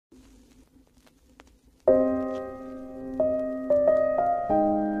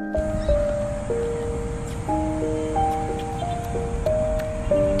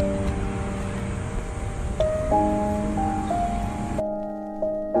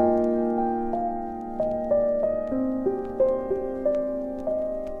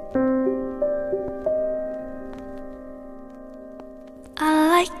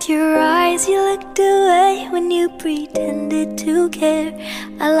liked the way when you pretended to care.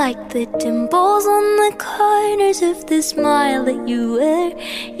 I liked the dimples on the corners of the smile that you wear.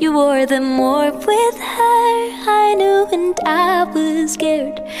 You wore them more with her, I knew, and I was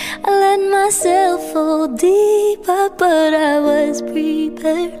scared. I let myself fall deeper, but I was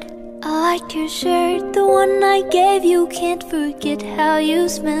prepared. I liked your shirt, the one I gave you. Can't forget how you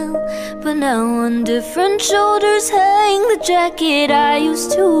smell. But now on different shoulders hang the jacket I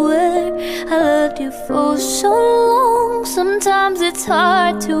used to wear. I loved you for so long, sometimes it's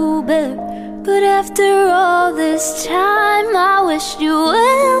hard to bear. But after all this time, I wish you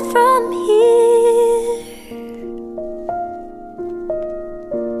well from here.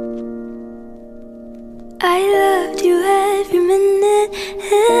 I loved you every minute,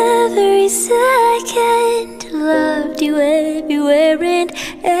 every second. Loved you everywhere and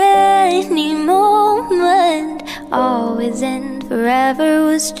any moment. Always and forever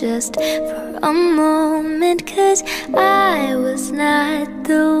was just for a moment. 'Cause I was not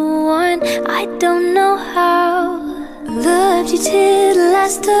the one, I don't know how. Loved you till the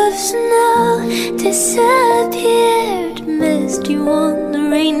last of snow disappeared. Missed you on the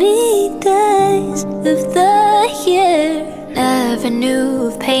rainy days of the year. Never knew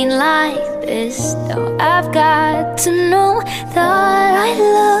of pain like this. Now I've got to know that I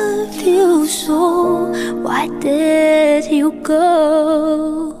loved you so. Why did you go?